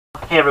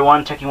Hey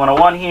everyone,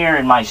 Tekking101 here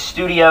in my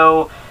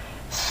studio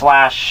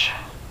slash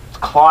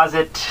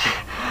closet.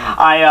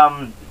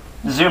 I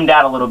zoomed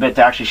out a little bit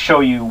to actually show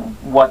you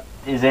what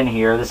is in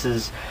here. This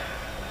is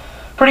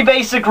a pretty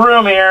basic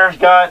room here.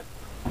 Got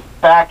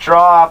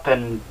backdrop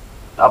and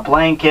a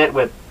blanket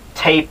with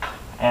tape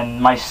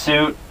and my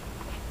suit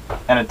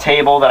and a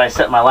table that I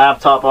set my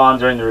laptop on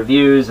during the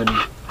reviews, and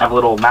have a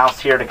little mouse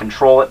here to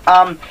control it.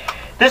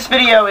 This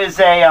video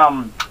is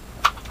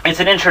it's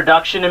an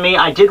introduction to me.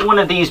 I did one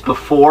of these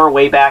before,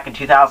 way back in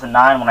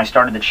 2009 when I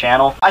started the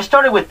channel. I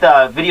started with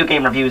video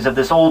game reviews of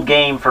this old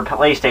game for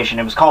PlayStation.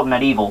 It was called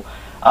Medieval.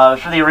 It was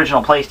for the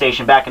original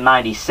PlayStation back in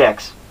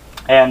 '96.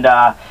 And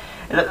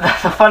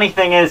the funny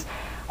thing is,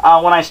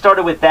 when I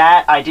started with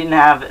that, I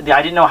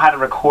didn't know how to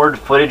record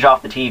footage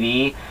off the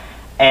TV,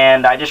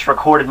 and I just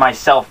recorded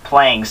myself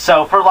playing.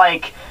 So for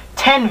like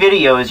 10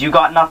 videos, you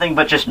got nothing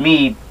but just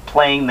me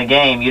playing the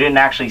game. You didn't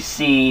actually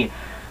see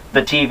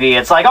the TV.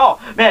 It's like,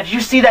 oh man, did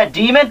you see that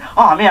demon?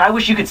 Oh man, I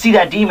wish you could see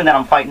that demon that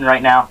I'm fighting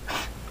right now.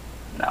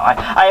 No,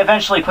 I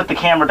eventually put the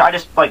camera, I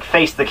just like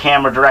faced the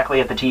camera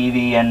directly at the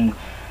TV, and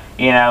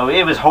you know,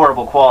 it was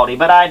horrible quality,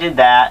 but I did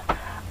that.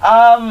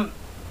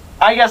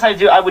 I guess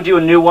I would do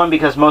a new one,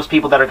 because most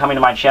people that are coming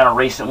to my channel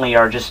recently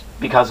are just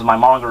because of my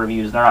manga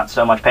reviews. They're not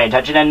so much paying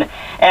attention,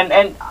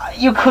 and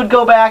you could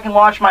go back and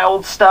watch my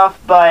old stuff,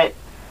 but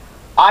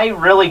I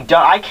really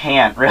don't. I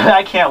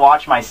can't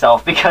watch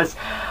myself, because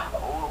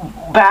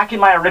back in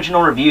my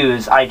original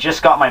reviews, I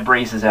just got my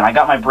braces in. I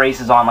got my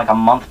braces on like a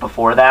month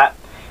before that,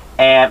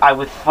 and I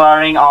was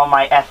throwing all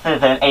my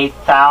S's and A's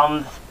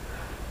sounds.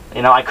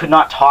 You know, I could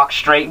not talk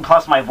straight, and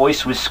plus my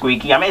voice was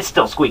squeaky. I mean, it's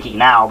still squeaky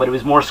now, but it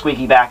was more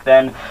squeaky back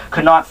then.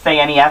 Could not say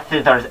any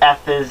S's or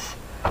S's.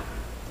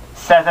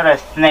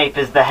 Severus Snape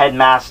is the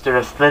headmaster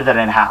of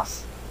Slytherin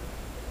House.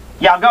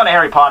 Yeah, I'm going to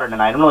Harry Potter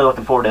tonight. I'm really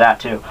looking forward to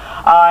that too.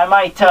 I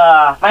might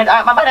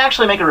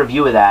actually make a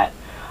review of that.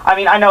 I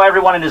mean, I know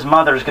everyone and his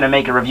mother is going to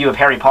make a review of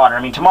Harry Potter.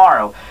 I mean,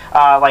 tomorrow,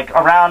 like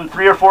around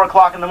 3 or 4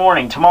 o'clock in the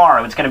morning,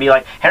 tomorrow, it's going to be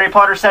like Harry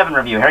Potter 7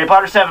 review, Harry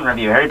Potter 7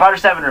 review, Harry Potter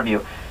 7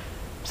 review.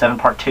 7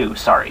 part 2,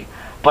 sorry.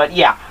 But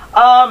yeah,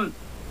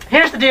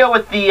 here's the deal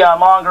with the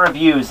manga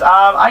reviews.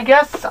 I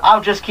guess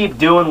I'll just keep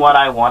doing what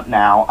I want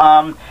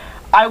now.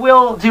 I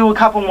will do a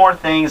couple more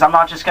things. I'm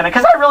not just going to,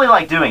 because I really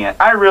like doing it.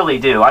 I really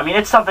do. I mean,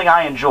 it's something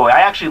I enjoy.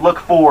 I actually look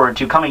forward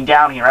to coming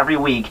down here every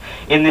week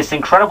in this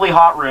incredibly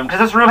hot room, because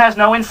this room has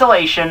no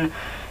insulation,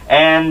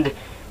 and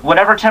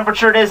whatever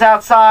temperature it is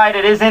outside,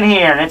 it is in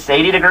here, and it's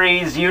 80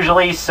 degrees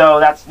usually, so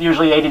that's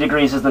usually 80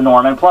 degrees is the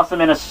norm. And plus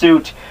I'm in a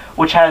suit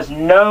which has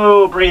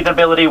no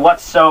breathability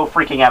whatsoever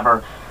freaking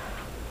ever.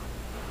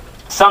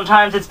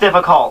 Sometimes it's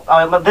difficult.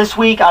 This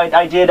week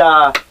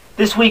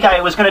This week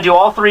I was going to do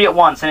all 3 at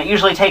once, and it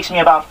usually takes me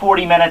about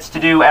 40 minutes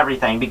to do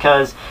everything,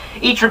 because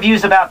each review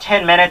is about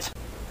 10 minutes.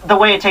 The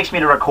way it takes me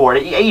to record,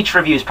 each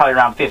review is probably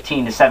around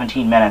 15 to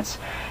 17 minutes.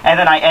 And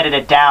then I edit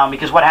it down,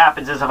 because what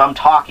happens is if I'm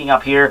talking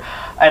up here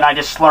and I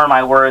just slur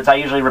my words, I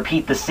usually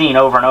repeat the scene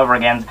over and over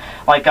again.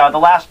 Like the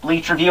last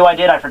Bleach review I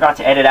did, I forgot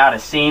to edit out a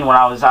scene where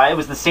it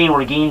was the scene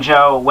where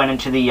Ginjo went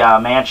into the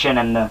mansion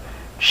and the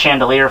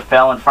chandelier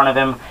fell in front of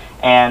him.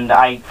 And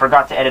I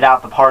forgot to edit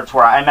out the parts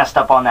where I messed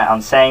up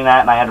on saying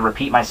that, and I had to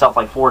repeat myself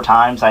like 4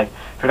 times. I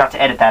forgot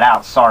to edit that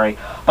out, sorry.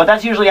 But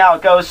that's usually how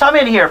it goes. So I'm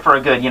in here for a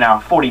good,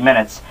 40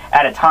 minutes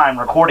at a time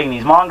recording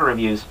these manga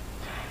reviews.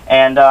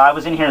 And I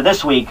was in here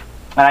this week,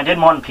 and I did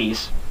One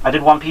Piece. I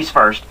did One Piece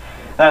first.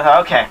 And I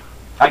thought, okay,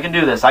 I can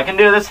do this. I can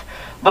do this.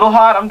 A little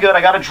hot, I'm good.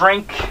 I got a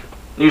drink. I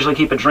usually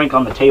keep a drink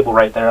on the table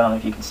right there. I don't know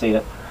if you can see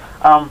it.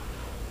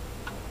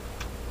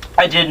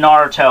 I did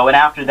Naruto, and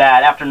after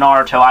that, after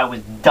Naruto, I was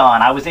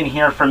done. I was in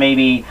here for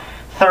maybe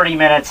 30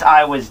 minutes.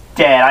 I was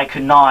dead. I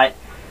could not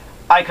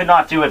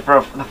do it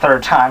for the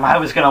 3rd time. I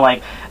was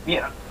gonna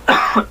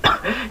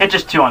it's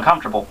just too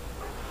uncomfortable.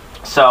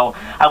 So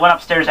I went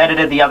upstairs,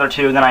 edited the other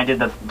 2, and then I did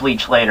the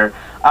Bleach later.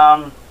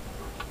 I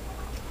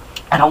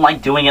don't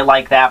like doing it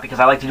like that, because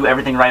I like to do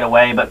everything right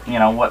away, but,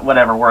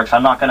 whatever works.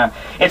 I'm not gonna,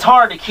 it's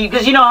hard to keep,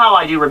 because you know how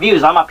I do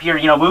reviews. I'm up here,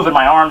 moving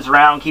my arms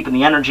around, keeping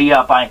the energy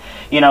up.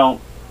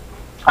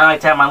 I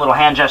like to have my little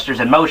hand gestures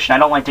in motion. I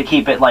don't like to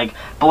keep it, like,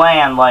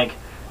 bland, like,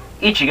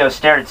 Ichigo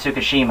stared at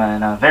Tsukishima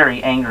in a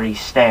very angry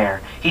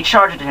stare. He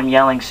charged at him,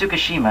 yelling,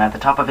 "Tsukishima," at the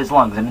top of his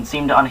lungs, and it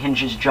seemed to unhinge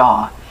his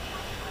jaw.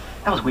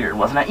 That was weird,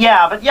 wasn't it?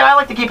 Yeah, but, I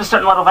like to keep a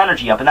certain level of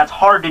energy up, and that's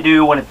hard to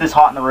do when it's this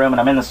hot in the room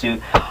and I'm in the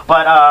suit.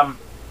 But,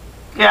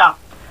 yeah.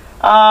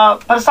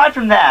 But aside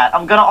from that,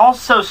 I'm gonna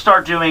also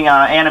start doing,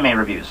 anime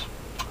reviews.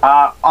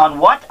 On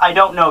what? I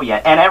don't know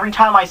yet. And every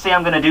time I say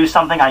I'm going to do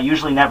something, I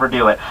usually never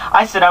do it.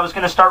 I said I was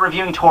going to start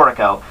reviewing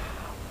Toriko.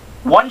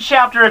 1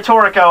 chapter of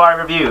Toriko I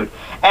reviewed.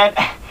 And,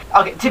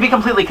 okay, to be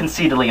completely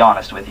conceitedly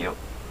honest with you,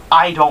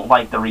 I don't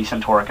like the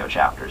recent Toriko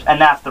chapters.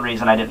 And that's the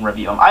reason I didn't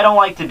review them. I don't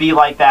like to be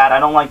like that. I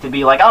don't like to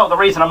be like, oh, the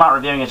reason I'm not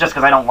reviewing is just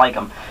because I don't like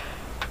them.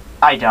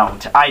 I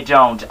don't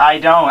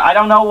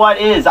know what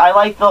is. I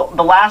like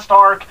the last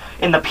arc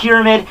in the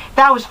pyramid.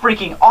 That was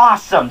freaking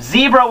awesome.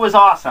 Zebra was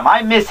awesome.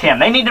 I miss him.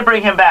 They need to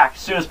bring him back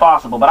as soon as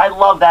possible, but I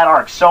love that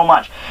arc so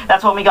much.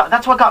 That's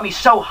what got me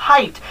so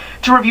hyped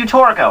to review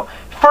Toriko.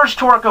 First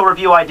Toriko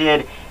review I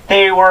did,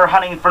 they were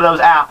hunting for those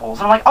apples.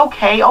 And I'm like,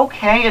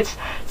 okay, it's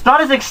not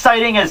as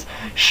exciting as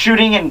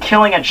shooting and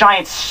killing a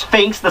giant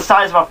sphinx the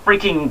size of a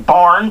freaking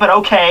barn, but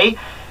okay.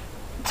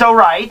 It's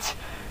alright.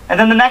 And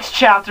then the next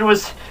chapter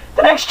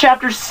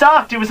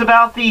sucked. It was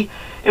about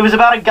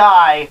a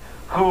guy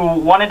who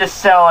wanted to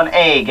sell an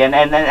egg,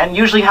 and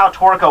usually how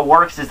Toriko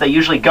works is they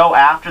usually go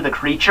after the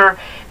creature.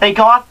 They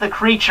got the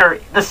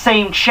creature the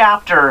same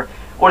chapter,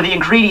 or the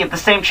ingredient the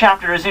same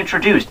chapter is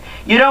introduced.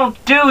 You don't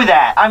do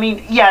that. I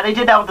mean, yeah, they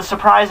did that with the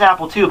surprise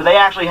apple too, but they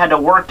actually had to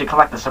work to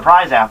collect the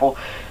surprise apple.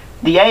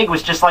 The egg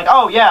was just like,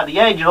 oh yeah, the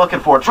egg you're looking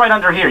for, it's right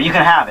under here, you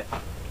can have it.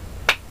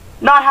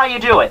 Not how you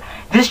do it.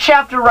 This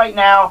chapter right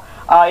now,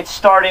 it's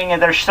starting,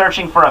 and they're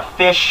searching for a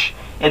fish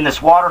in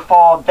this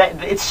waterfall.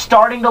 It's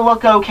starting to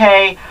look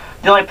okay.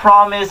 The only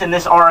problem is, in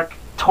this arc,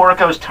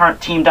 Toriko's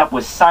teamed up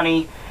with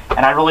Sunny,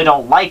 and I really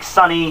don't like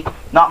Sunny.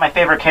 Not my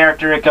favorite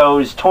character. It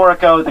goes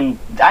Toriko, then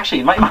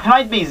actually it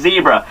might be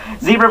Zebra.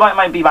 Zebra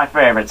might be my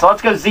favorite. So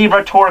let's go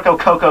Zebra, Toriko,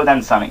 Coco,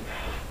 then Sunny.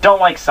 Don't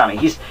like Sunny.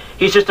 He's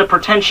just a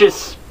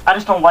pretentious. I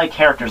just don't like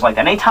characters like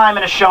that. Anytime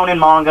in a shonen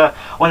manga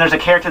when there's a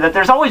character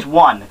there's always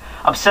one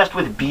obsessed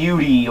with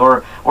beauty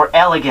or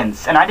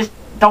elegance, and I just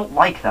don't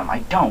like them. I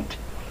don't.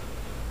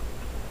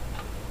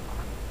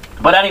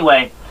 But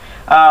anyway,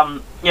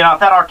 you know, if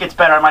that arc gets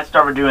better, I might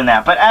start doing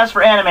that. But as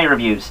for anime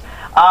reviews,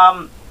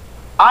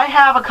 I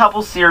have a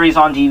couple series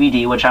on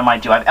DVD, which I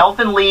might do. I have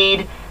Elfen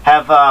Lied,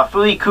 have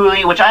Fooly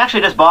Cooly, which I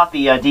actually just bought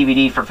the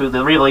DVD for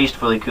the released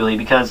Fooly Cooly,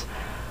 because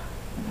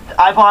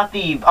I bought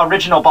the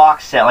original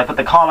box set, like with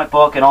the comic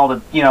book and all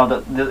the, you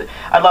know,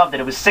 I loved it.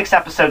 It was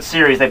 6-episode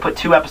series. They put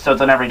 2 episodes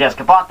on every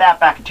disc. I bought that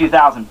back in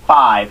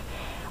 2005.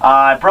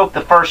 I broke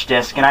the first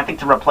disc, and I think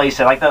to replace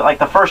it, like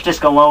the first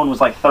disc alone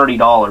was like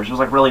 $30. It was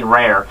like really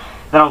rare.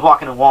 Then I was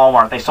walking to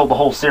Walmart. They sold the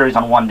whole series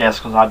on one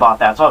disc, so I bought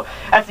that. So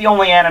that's the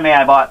only anime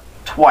I bought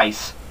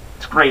twice.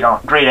 It's great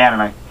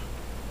anime.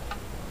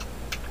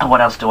 And what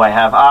else do I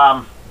have?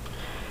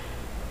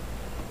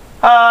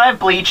 I have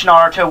Bleach,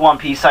 Naruto, One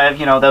Piece. I have,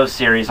 you know, those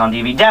series on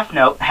DVD. Death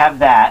Note, have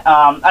that.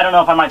 I don't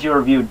know if I might do a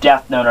review of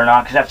Death Note or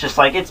not, because that's just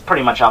like, it's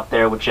pretty much up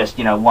there with just,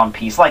 you know, One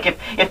Piece. Like,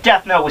 if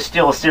Death Note was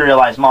still a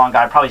serialized manga,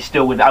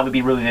 I would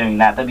be reviewing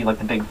that. That'd be like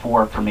the big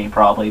 4 for me,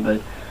 probably.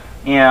 But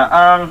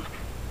yeah,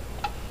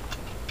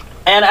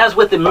 and as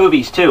with the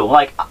movies too,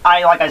 like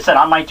I said,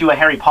 I might do a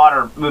Harry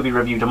Potter movie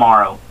review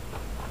tomorrow.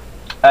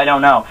 I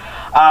don't know.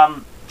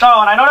 Oh,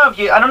 and I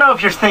don't know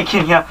if you're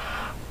thinking, yeah.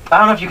 I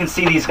don't know if you can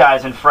see these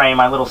guys in frame,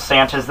 my little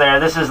Santas there.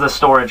 This is the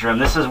storage room.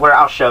 This is where,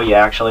 I'll show you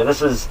actually.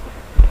 This is,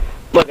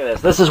 look at this.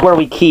 This is where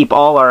we keep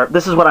all our,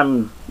 this is what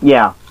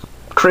yeah,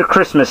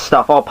 Christmas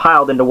stuff all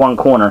piled into one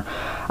corner.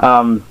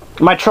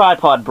 My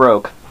tripod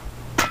broke.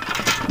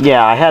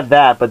 Yeah, I had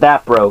that, but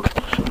that broke.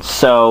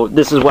 So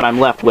this is what I'm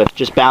left with,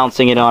 just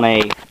balancing it on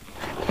a,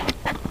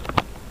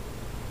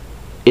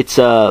 it's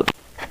a,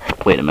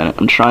 wait a minute,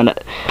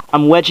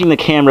 I'm wedging the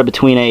camera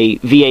between a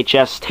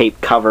VHS tape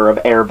cover of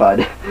Air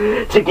Bud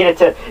to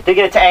get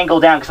it to angle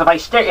down, because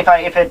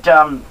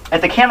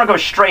if the camera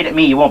goes straight at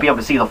me, you won't be able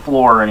to see the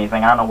floor or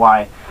anything. I don't know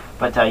why,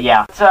 but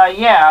yeah.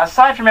 Yeah,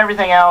 aside from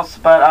everything else,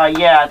 but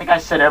yeah, I think I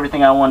said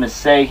everything I wanted to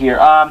say here.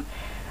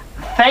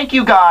 Thank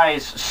you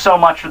guys so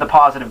much for the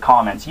positive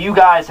comments. You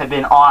guys have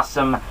been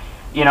awesome.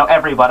 You know,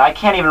 everybody. I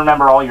can't even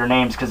remember all your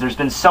names because there's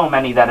been so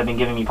many that have been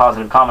giving me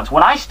positive comments.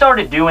 When I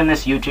started doing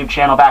this YouTube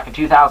channel back in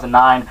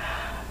 2009,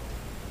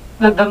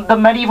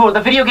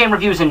 the video game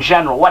reviews in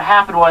general, what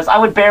happened was I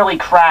would barely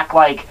crack,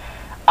 like,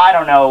 I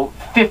don't know,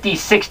 50,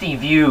 60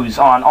 views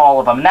on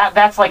all of them.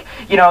 That's like,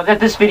 you know,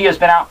 this video's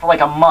been out for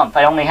like a month.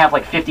 I only have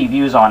like 50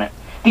 views on it.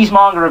 These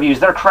manga reviews,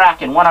 they're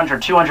cracking 100,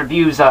 200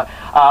 views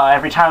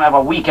every time I have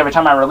a week, every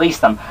time I release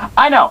them.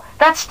 I know,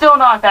 that's still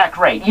not that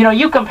great. You know,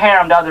 you compare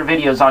them to other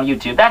videos on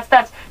YouTube.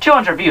 That's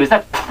 200 views.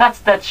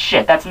 That's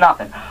shit. That's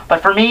nothing.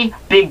 But for me,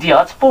 big deal.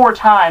 That's 4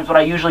 times what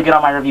I usually get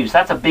on my reviews.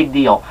 That's a big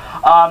deal.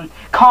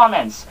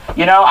 Comments.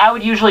 You know, I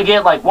would usually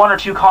get like 1 or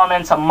 2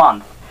 comments a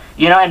month.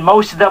 You know, and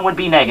most of them would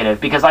be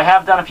negative, because I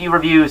have done a few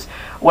reviews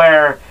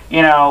where,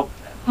 you know,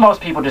 most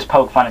people just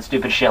poke fun at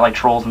stupid shit like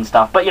trolls and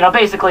stuff. But, you know,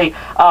 basically,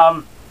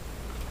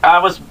 I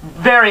was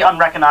very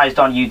unrecognized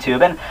on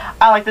YouTube, and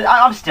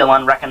I'm still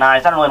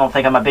unrecognized. I really don't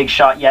think I'm a big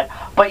shot yet,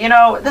 but you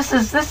know, this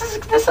is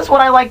what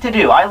I like to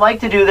do. I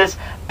like to do this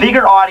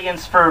bigger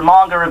audience for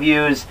manga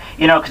reviews,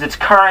 you know, because it's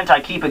current.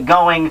 I keep it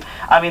going.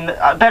 I mean,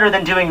 better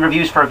than doing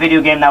reviews for a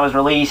video game that was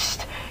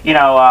released, you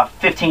know,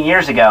 15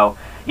 years ago.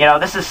 You know,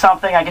 this is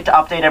something I get to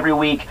update every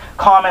week.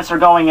 Comments are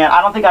going in.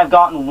 I don't think I've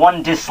gotten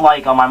 1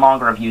 dislike on my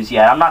manga reviews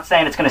yet. I'm not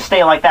saying it's going to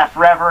stay like that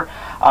forever.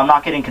 I'm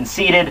not getting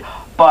conceited.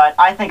 But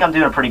I think I'm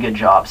doing a pretty good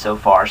job so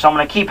far. So I'm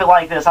going to keep it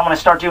like this. I'm going to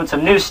start doing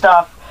some new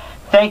stuff.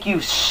 Thank you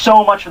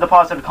so much for the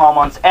positive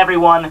comments,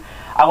 everyone.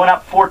 I went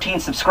up 14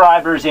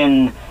 subscribers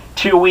in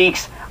 2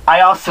 weeks.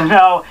 I also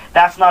know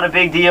that's not a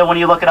big deal when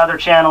you look at other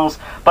channels,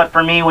 but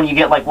for me, when you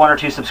get like 1 or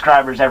 2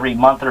 subscribers every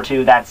month or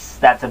two, that's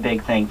a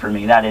big thing for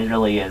me. That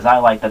really is. I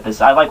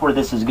like where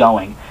this is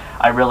going.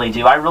 I really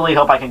do. I really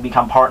hope I can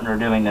become partner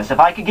doing this. If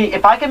I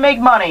can make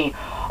money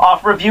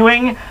off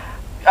reviewing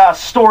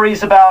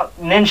stories about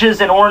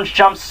ninjas in orange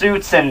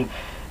jumpsuits and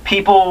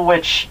people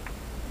which,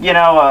 you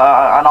know,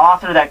 an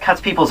author that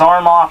cuts people's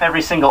arm off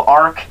every single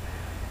arc,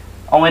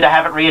 only to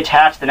have it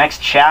reattached the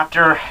next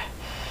chapter.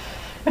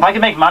 If I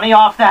could make money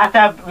off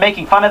that,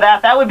 making fun of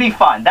that would be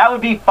fun. That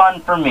would be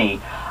fun for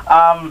me.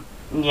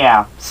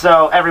 Yeah,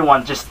 so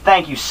everyone, just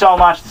thank you so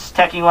much. This is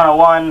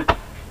Tekking101.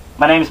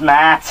 My name's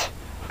Matt.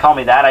 Call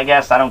me that, I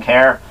guess. I don't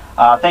care.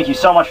 Thank you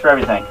so much for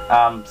everything.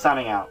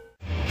 Signing out.